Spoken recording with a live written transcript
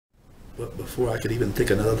But before I could even think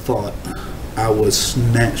another thought, I was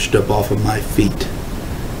snatched up off of my feet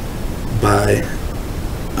by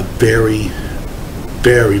a very,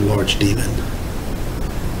 very large demon.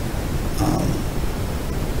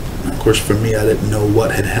 Of course, for me, I didn't know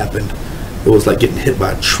what had happened. It was like getting hit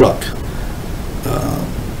by a truck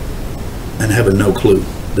and having no clue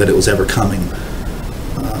that it was ever coming.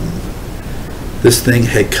 This thing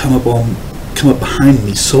had come up behind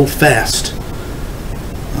me so fast,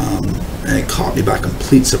 and it caught me by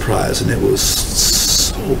complete surprise, and it was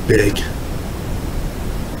so big.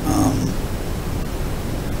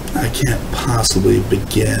 I can't possibly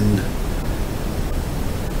begin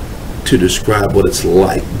to describe what it's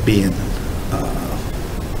like being,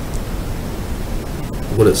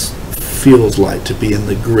 what it feels like to be in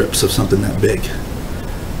the grips of something that big.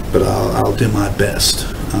 But I'll do my best.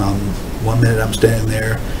 1 minute I'm standing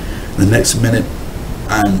there, the next minute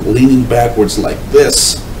I'm leaning backwards like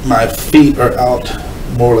this. My feet are out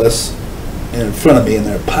more or less in front of me and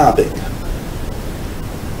they're popping.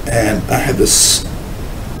 And I have this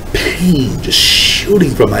pain just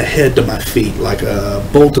shooting from my head to my feet like a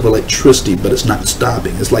bolt of electricity, but it's not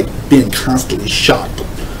stopping. It's like being constantly shocked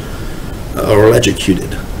or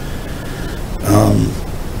electrocuted.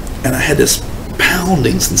 And I had this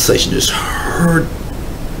pounding sensation, just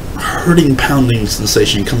hurting pounding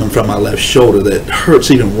sensation coming from my left shoulder that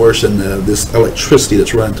hurts even worse than this electricity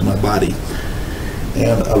that's running through my body.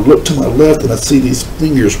 And I look to my left and I see these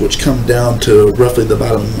fingers which come down to roughly the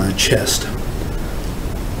bottom of my chest.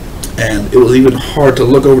 And it was even hard to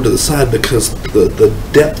look over to the side because the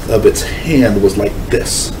depth of its hand was like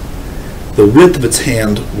this. The width of its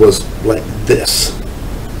hand was like this.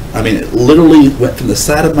 I mean, it literally went from the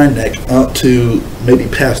side of my neck up to maybe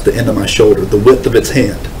past the end of my shoulder, the width of its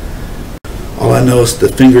hand. All I know is the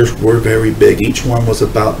fingers were very big. Each one was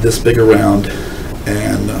about this big around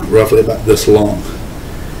and roughly about this long.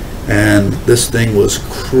 And this thing was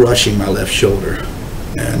crushing my left shoulder.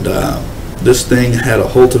 And this thing had a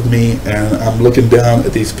hold of me, and I'm looking down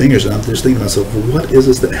at these fingers and I'm just thinking to myself, what is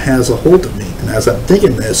this that has a hold of me? And as I'm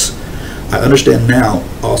thinking this, I understand now,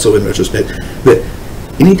 also in retrospect, that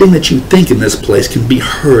anything that you think in this place can be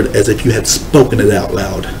heard as if you had spoken it out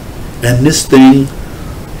loud. And this thing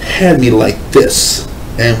had me like this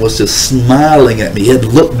and was just smiling at me. It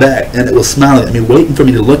had looked back and it was smiling at me, waiting for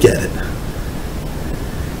me to look at it.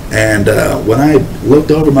 And when I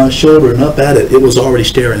looked over my shoulder and up at it, it was already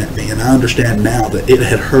staring at me. And I understand now that it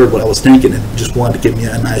had heard what I was thinking and just wanted to give me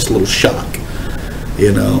a nice little shock,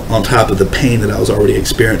 you know, on top of the pain that I was already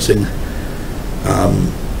experiencing.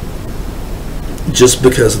 Just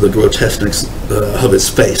because of the grotesqueness of its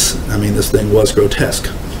face. I mean, this thing was grotesque.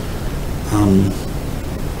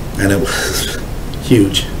 And it was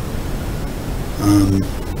huge.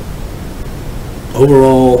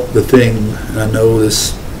 Overall, the thing, and I know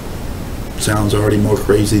this sounds already more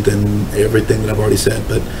crazy than everything that I've already said,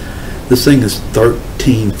 but this thing is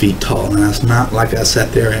 13 feet tall. And it's not like I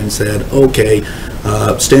sat there and said, okay,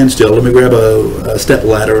 stand still, let me grab a step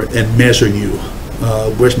ladder and measure you.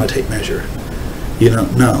 Where's my tape measure? You know,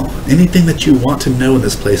 no. Anything that you want to know in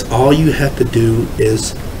this place, all you have to do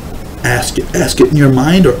is ask it. Ask it in your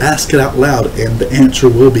mind or ask it out loud, and the answer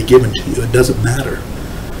will be given to you. It doesn't matter.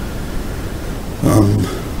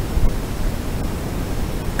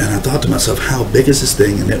 And I thought to myself, how big is this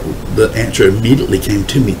thing? And the answer immediately came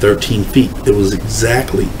to me, 13 feet. It was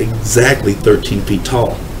exactly 13 feet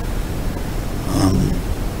tall.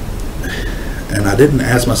 And I didn't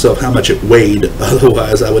ask myself how much it weighed,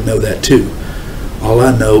 otherwise I would know that too. All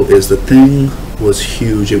I know is the thing was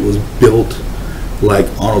huge. It was built like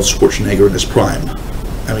Arnold Schwarzenegger in his prime.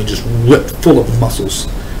 I mean, just whipped full of muscles.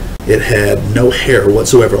 It had no hair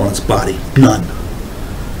whatsoever on its body. None.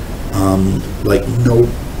 Like no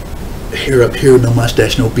hair up here, no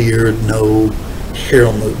mustache, no beard, no hair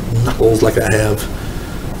on the knuckles like I have.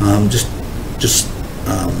 Just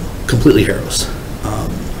completely hairless.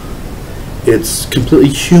 It's completely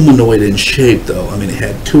humanoid in shape though. I mean, it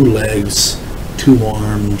had 2 legs, 2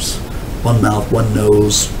 arms, 1 mouth, 1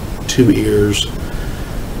 nose, 2 ears.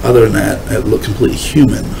 Other than that, it looked completely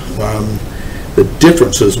human. The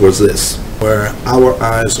differences was this, where our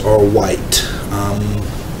eyes are white,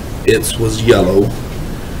 its was yellow,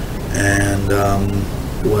 and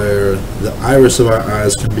where the iris of our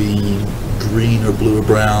eyes can be green or blue or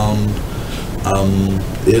brown,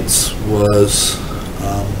 its was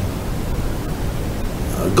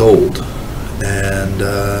gold and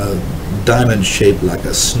diamond shaped like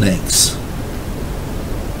a snake's.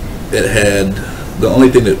 It had, the only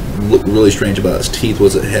thing that looked really strange about its teeth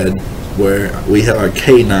was it had, where we have our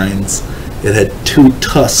canines, It had 2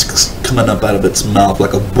 tusks coming up out of its mouth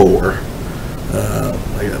like a boar,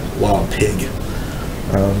 like a wild pig.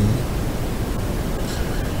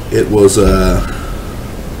 It was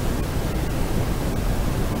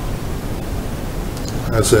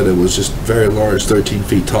I said it was just very large, 13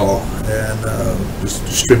 feet tall, and just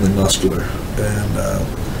extremely muscular. And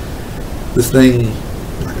this thing,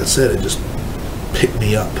 like I said, it just picked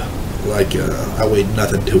me up like I weighed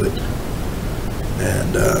nothing to it.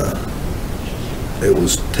 And it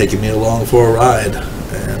was taking me along for a ride.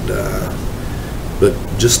 And but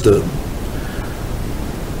just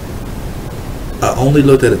I only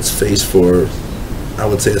looked at its face for, I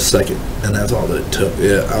would say, a second, and that's all that it took.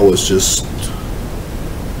 Yeah, I was just,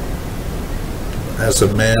 as a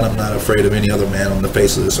man, I'm not afraid of any other man on the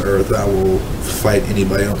face of this earth. I will fight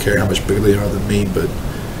anybody. I don't care how much bigger they are than me. But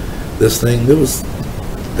this thing, there was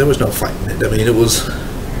no fighting it. I mean, it was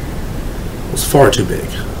far too big.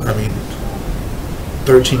 I mean,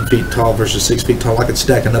 13 feet tall versus 6 feet tall. I could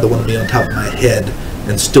stack another one of me on top of my head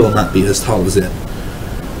and still not be as tall as it.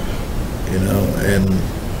 You know, and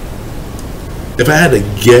if I had to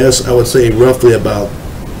guess, I would say roughly about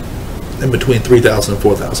in between 3,000 and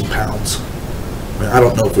 4,000 pounds. I mean, I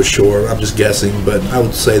don't know for sure. I'm just guessing, but I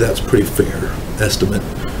would say that's a pretty fair estimate.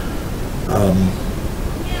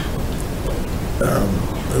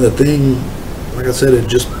 The thing, like I said, it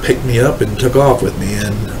just picked me up and took off with me,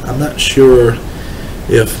 and I'm not sure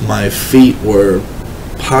if my feet were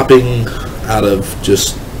popping out of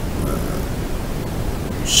just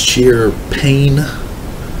sheer pain,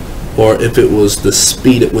 or if it was the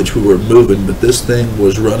speed at which we were moving. But this thing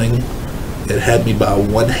was running. It had me by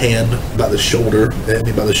one hand, by the shoulder. It had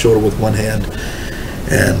me by the shoulder with one hand,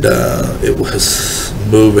 and it was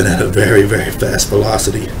moving at a very, very fast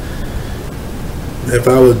velocity. If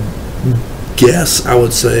I would guess, I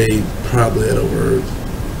would say probably at over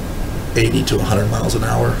 80 to 100 miles an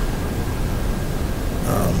hour.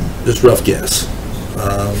 Just rough guess.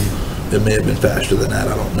 It may have been faster than that,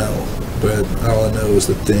 I don't know. But all I know is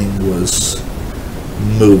the thing was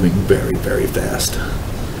moving very, very fast.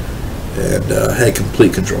 And had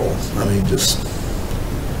complete control. I mean, just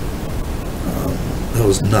there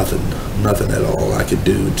was nothing at all I could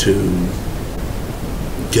do to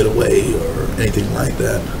get away or anything like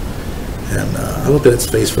that. And I looked at its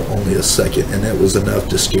face for only a second, and it was enough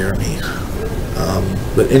to scare me.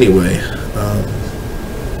 But anyway,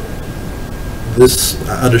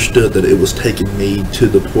 I understood that it was taking me to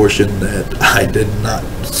the portion that I did not,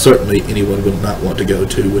 certainly anyone would not want to go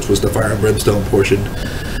to, which was the fire and brimstone portion.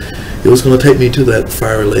 It was going to take me to that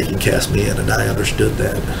fiery lake and cast me in, and I understood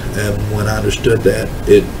that. And when I understood that,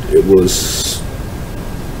 it was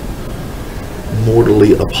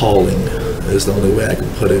mortally appalling, is the only way I can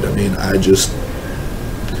put it. I mean,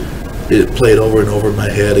 it played over and over in my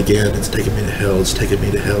head again. It's taking me to hell, it's taking me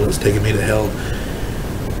to hell, it's taking me to hell.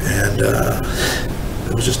 And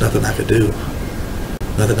there was just nothing I could do.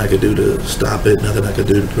 Nothing I could do to stop it, nothing I could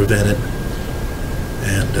do to prevent it.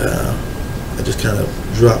 And I just kind of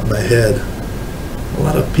dropped my head. A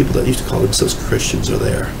lot of people that used to call themselves Christians are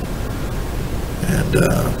there.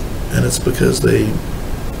 And it's because they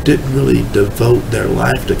didn't really devote their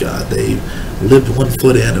life to God. They lived one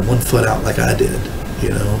foot in and one foot out like I did, you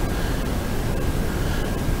know.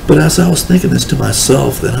 But as I was thinking this to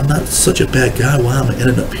myself, that I'm not such a bad guy, why am I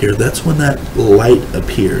ending up here? That's when that light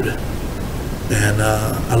appeared. And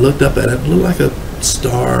I looked up at it. It looked like a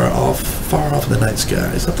star far off in the night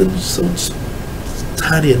sky. Something so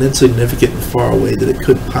tiny and insignificant and far away that it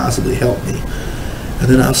couldn't possibly help me. And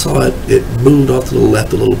then I saw it moved off to the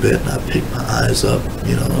left a little bit, and I picked my eyes up,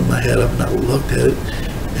 you know, and my head up, and I looked at it,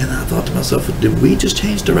 and I thought to myself, did we just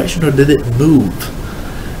change direction, or did it move?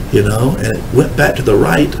 You know, and it went back to the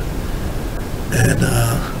right, and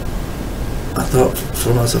I thought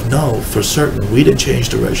for myself, no, for certain, we didn't change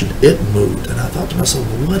direction, it moved. And I thought to myself,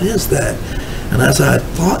 well, what is that? And as I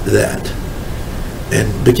thought that,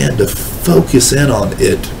 and began to focus in on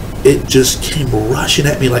it, it just came rushing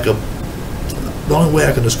at me like the only way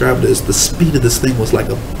I can describe it is the speed of this thing was like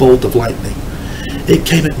a bolt of lightning. It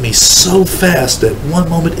came at me so fast that one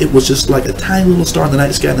moment it was just like a tiny little star in the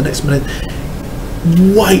night sky, and the next minute,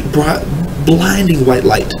 white, bright, blinding white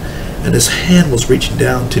light. And his hand was reaching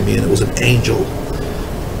down to me, and it was an angel.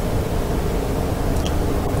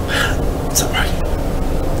 It's all right.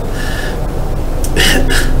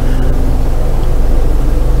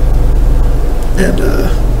 And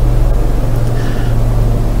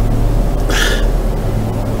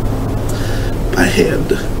my hand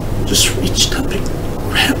just reached up and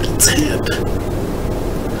grabbed its hand.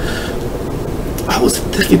 I was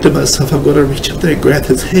thinking to myself, I'm going to reach up there and grab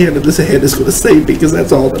his hand, and this hand is going to save me, because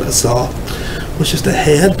that's all that I saw was just a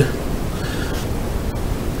hand.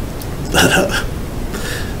 But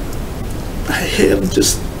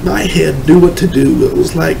my hand knew what to do. It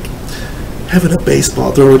was like having a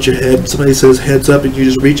baseball thrown at your head. Somebody says heads up, and you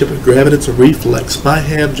just reach up and grab it. It's a reflex. My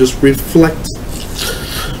hand just reflects,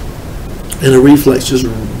 and a reflex just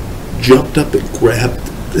jumped up and grabbed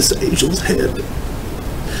this angel's head.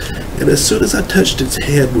 And as soon as I touched its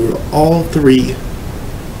hand, we were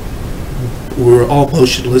all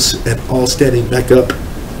motionless and all standing back up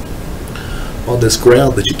on this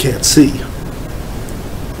ground that you can't see.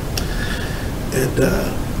 And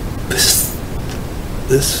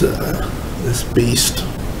this beast,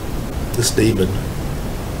 this demon,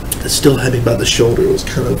 it still had me by the shoulder. It was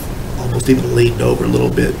kind of almost even leaned over a little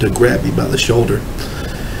bit to grab me by the shoulder.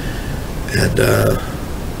 And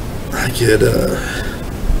I could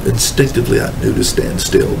instinctively, I knew to stand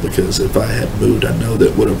still, because if I had moved, I know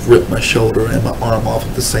that would have ripped my shoulder and my arm off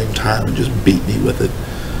at the same time and just beat me with it.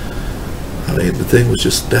 I mean, the thing was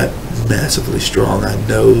just that massively strong. I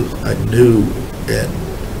knew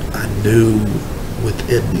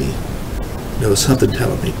within me there was something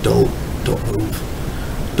telling me, don't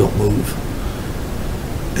move.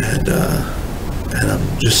 And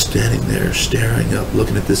I'm just standing there staring up,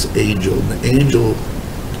 looking at this angel. And the angel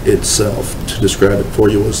itself, to describe it for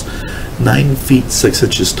you, was 9 feet 6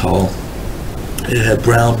 inches tall. It had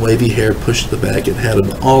brown wavy hair pushed to the back. It had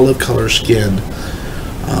an olive color skin.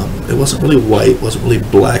 It wasn't really white, wasn't really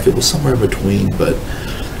black, it was somewhere in between, but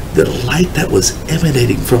the light that was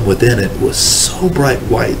emanating from within it was so bright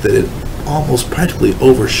white that it almost practically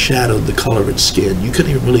overshadowed the color of its skin. You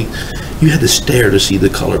couldn't even really, you had to stare to see the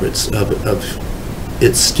color of its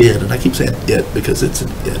skin. And I keep saying it because it's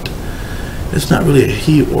an it. It's not really a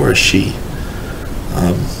he or a she.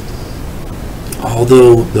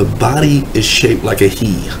 Although the body is shaped like a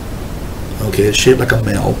he, okay, it's shaped like a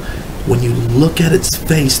male. When you look at its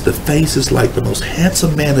face, the face is like the most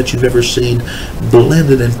handsome man that you've ever seen,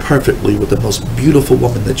 blended in perfectly with the most beautiful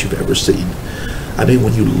woman that you've ever seen. I mean,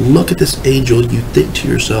 when you look at this angel, you think to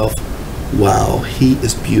yourself, wow, he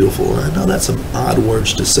is beautiful. And I know that's some odd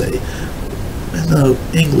words to say. In the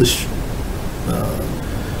English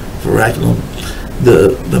vernacular,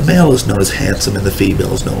 the male is known as handsome and the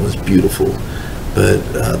female is known as beautiful. But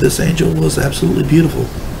this angel was absolutely beautiful.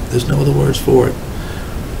 There's no other words for it.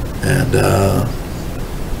 And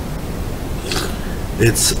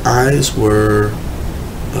its eyes were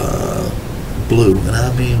blue, and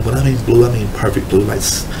I mean, when I mean blue, I mean perfect blue, like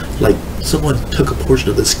someone took a portion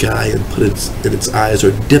of the sky and put it in its eyes,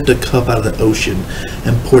 or dipped a cup out of the ocean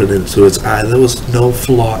and poured it into its eye. There was no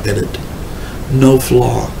flaw in it, no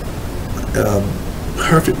flaw.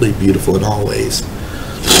 Perfectly beautiful in all ways.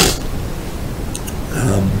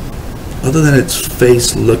 Other than its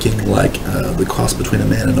face looking like the cross between a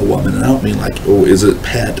man and a woman, and I don't mean like, oh, is it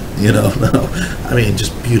Pat? You know, no. I mean,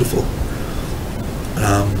 just beautiful.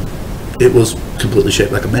 It was completely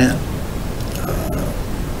shaped like a man.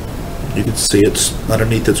 You could see it's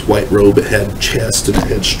underneath its white robe. It had chest and it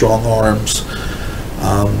had strong arms.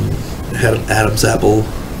 It had an Adam's apple.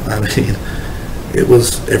 I mean, it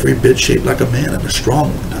was every bit shaped like a man, and a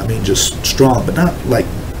strong one. I mean, just strong, but not like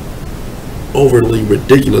overly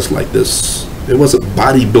ridiculous like this. It wasn't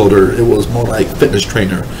bodybuilder, it was more like fitness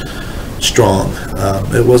trainer strong.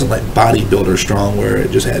 It wasn't like bodybuilder strong where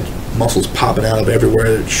it just had muscles popping out of everywhere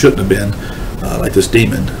it shouldn't have been, like this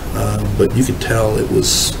demon. But you could tell it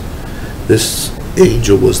was, this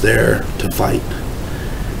angel was there to fight.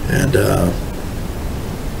 And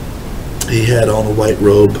he had on a white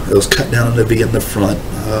robe. It was cut down in a V in the front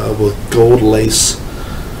with gold lace.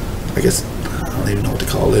 I guess, I don't even know what to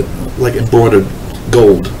call it, like embroidered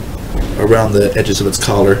gold around the edges of its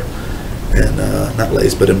collar, and not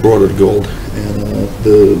lace, but embroidered gold. And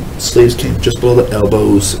the sleeves came just below the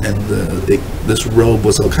elbows, and this robe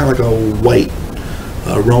was kind of like a white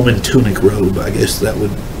Roman tunic robe. I guess that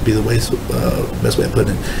would be the best way of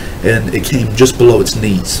putting it. And it came just below its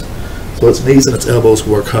knees, so its knees and its elbows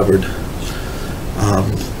were covered.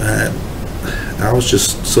 And I was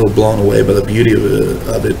just so blown away by the beauty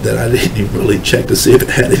of it that I didn't even really check to see if it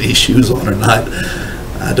had any shoes on or not.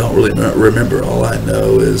 I don't really remember. All I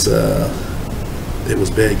know is it was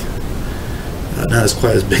big. Not as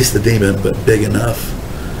quite as big as the demon, but big enough.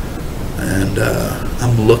 And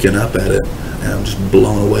I'm looking up at it, and I'm just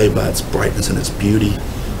blown away by its brightness and its beauty.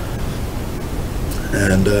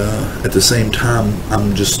 And at the same time,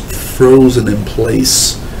 I'm just frozen in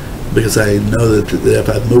place, because I know that if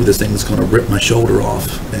I move this thing, it's going to rip my shoulder off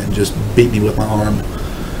and just beat me with my arm.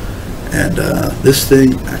 And this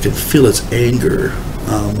thing, I could feel its anger,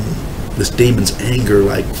 this demon's anger,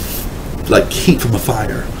 like heat from a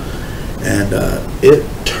fire. And it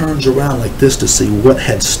turns around like this to see what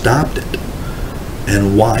had stopped it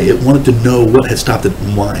and why. It wanted to know what had stopped it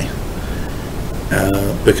and why.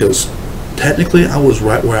 Because technically I was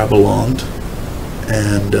right where I belonged,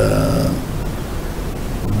 and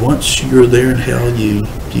once you're there in hell, you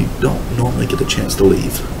don't normally get the chance to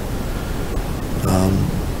leave.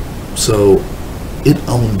 So it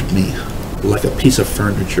owned me like a piece of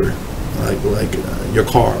furniture, like your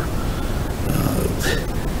car.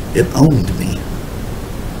 It owned me,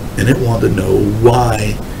 and it wanted to know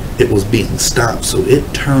why it was being stopped. So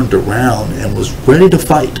it turned around and was ready to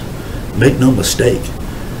fight. Make no mistake,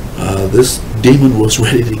 this demon was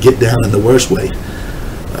ready to get down in the worst way.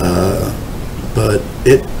 But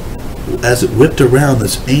as it whipped around,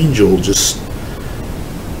 this angel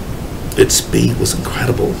its speed was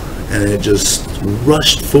incredible, and it just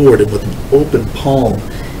rushed forward and with an open palm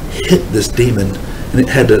hit this demon, and it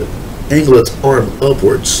had to angle its arm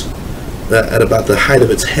upwards at about the height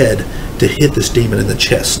of its head to hit this demon in the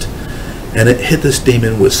chest. And it hit this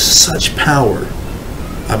demon with such power.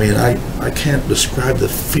 I mean, I can't describe the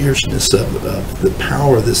fierceness of the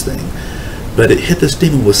power of this thing, but it hit this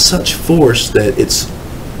demon with such force that its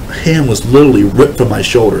hand was literally ripped from my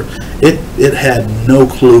shoulder. It had no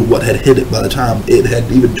clue what had hit it. By the time it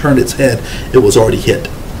had even turned its head, it was already hit.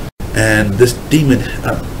 And this demon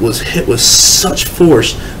was hit with such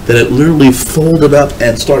force that it literally folded up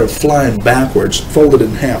and started flying backwards, folded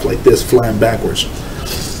in half like this, flying backwards.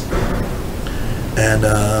 And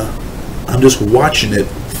I'm just watching it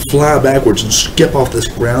fly backwards and skip off this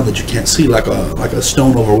ground that you can't see, like a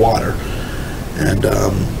stone over water. And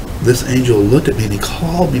this angel looked at me and he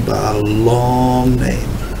called me by a long name,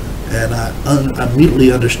 and I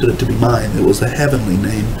immediately understood it to be mine. It was a heavenly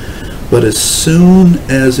name, but as soon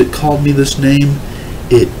as it called me this name,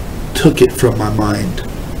 it took it from my mind.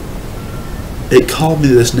 It called me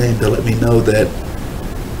this name to let me know that,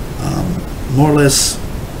 more or less,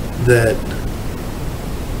 that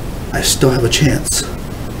I still have a chance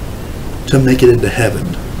to make it into heaven.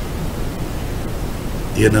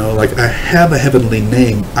 You know, like, I have a heavenly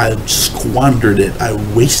name. I squandered it. I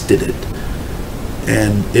wasted it.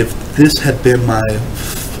 And if this had been my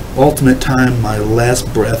ultimate time, my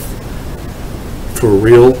last breath, for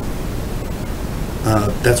real,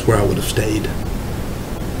 that's where I would have stayed.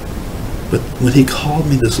 But when he called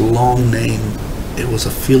me this long name, it was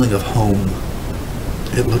a feeling of home.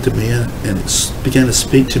 It looked at me and it began to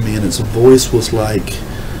speak to me, and its voice was like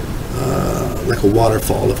a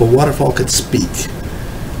waterfall. If a waterfall could speak,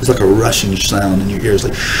 it's like a rushing sound in your ears,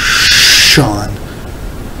 like Sean.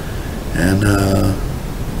 And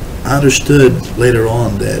I understood later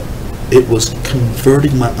on that it was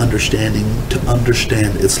converting my understanding to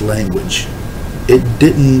understand its language. It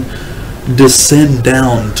didn't descend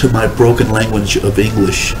down to my broken language of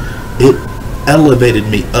English. It elevated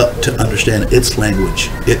me up to understand its language.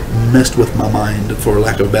 It messed with my mind, for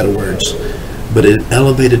lack of better words, but it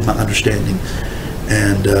elevated my understanding.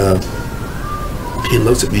 And he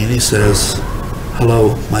looks at me and he says,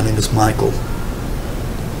 "Hello, my name is Michael."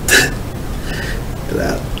 And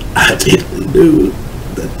I immediately knew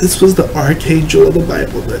that this was the Archangel of the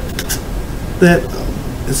Bible that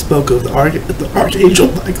it spoke of, the Archangel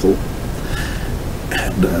Michael.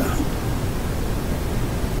 And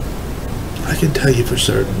I can tell you for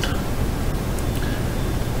certain,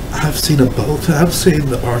 I've seen them both. I've seen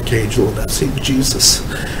the Archangel and I've seen Jesus,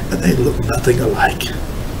 and they look nothing alike.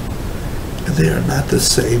 And they are not the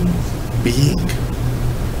same being.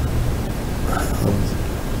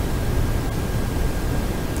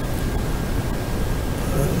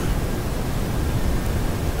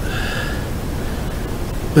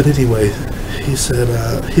 But anyway, he said,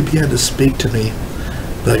 he began to speak to me,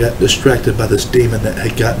 but I got distracted by this demon that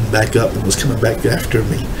had gotten back up and was coming back after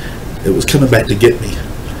me. It was coming back to get me.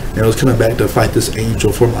 And it was coming back to fight this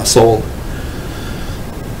angel for my soul.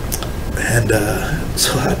 And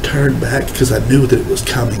so I turned back because I knew that it was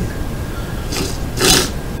coming.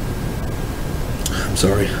 I'm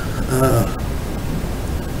sorry.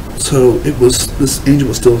 So it was, this angel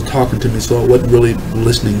was still talking to me, so I wasn't really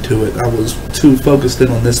listening to it. I was too focused in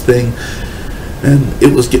on this thing, and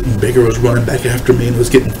it was getting bigger. It was running back after me, and it was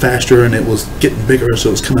getting faster, and it was getting bigger, so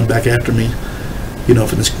it was coming back after me, you know,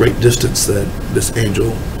 from this great distance that this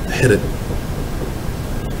angel hit it.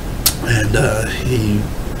 And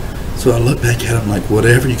so I looked back at him like,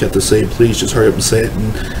 whatever you got to say, please just hurry up and say it,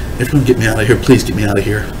 and if you're going to get me out of here, please get me out of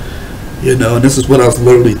here. You know, and this is what I was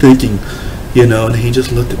literally thinking. You know, and he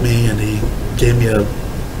just looked at me and he gave me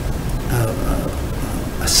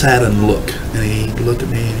a saddened look, and he looked at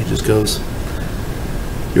me and he just goes,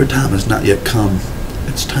 "Your time has not yet come.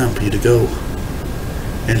 It's time for you to go."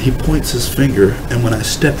 And he points his finger, and when I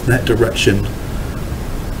stepped in that direction,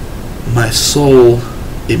 my soul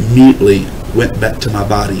immediately went back to my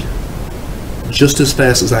body. Just as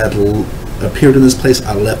fast as I had appeared in this place,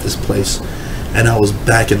 I left this place, and I was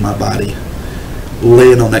back in my body,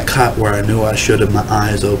 laying on that cot where I knew I should have, my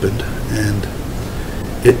eyes opened. And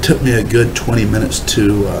it took me a good 20 minutes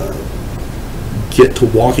to get to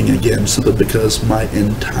walking again, simply because my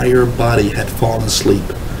entire body had fallen asleep.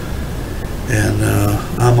 And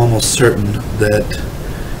I'm almost certain that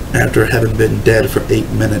after having been dead for 8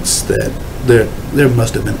 minutes, that there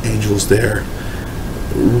must have been angels there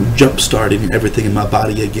jump starting everything in my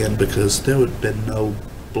body again, because there would have been no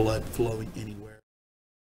blood flowing anywhere.